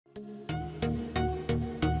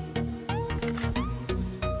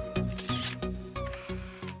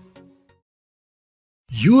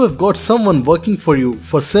You have got someone working for you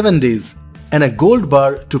for 7 days and a gold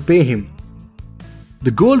bar to pay him.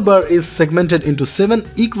 The gold bar is segmented into 7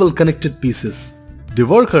 equal connected pieces. The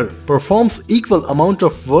worker performs equal amount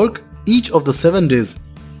of work each of the 7 days,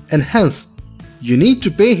 and hence you need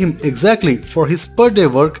to pay him exactly for his per day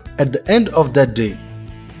work at the end of that day.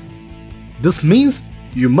 This means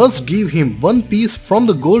you must give him one piece from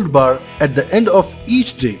the gold bar at the end of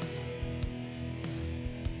each day.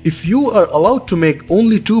 If you are allowed to make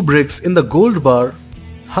only 2 bricks in the gold bar,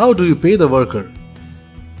 how do you pay the worker?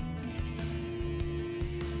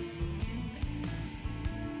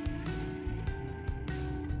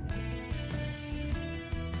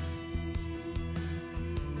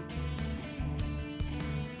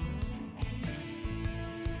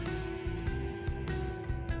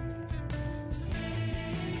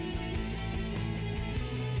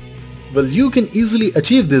 Well, you can easily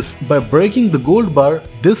achieve this by breaking the gold bar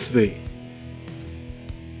this way.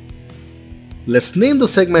 Let's name the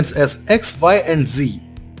segments as X, Y and Z.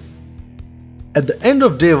 At the end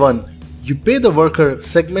of day 1, you pay the worker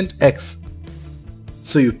segment X,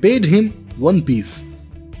 so you paid him 1 piece.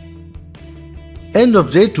 End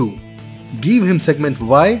of day 2, give him segment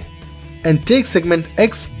Y and take segment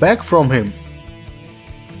X back from him,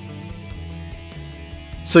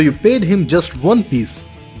 so you paid him just 1 piece.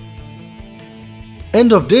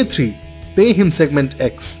 End of day 3, pay him segment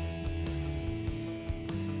X.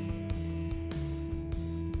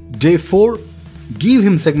 Day 4, give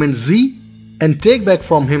him segment Z and take back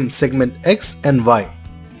from him segment X and Y.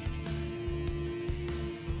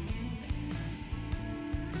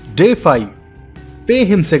 Day 5, pay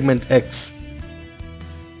him segment X.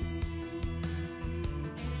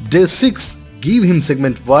 Day 6, give him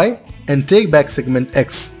segment Y and take back segment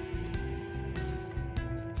X.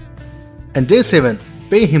 And day 7,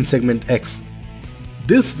 pay him segment X.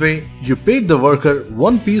 This way, you paid the worker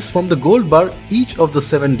 1 piece from the gold bar each of the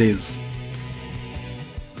 7 days.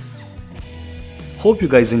 Hope you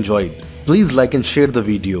guys enjoyed. Please like and share the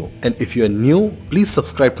video, and if you are new, please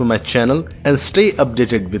subscribe to my channel and stay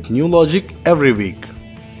updated with new logic every week.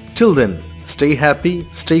 Till then, stay happy,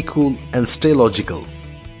 stay cool and stay logical.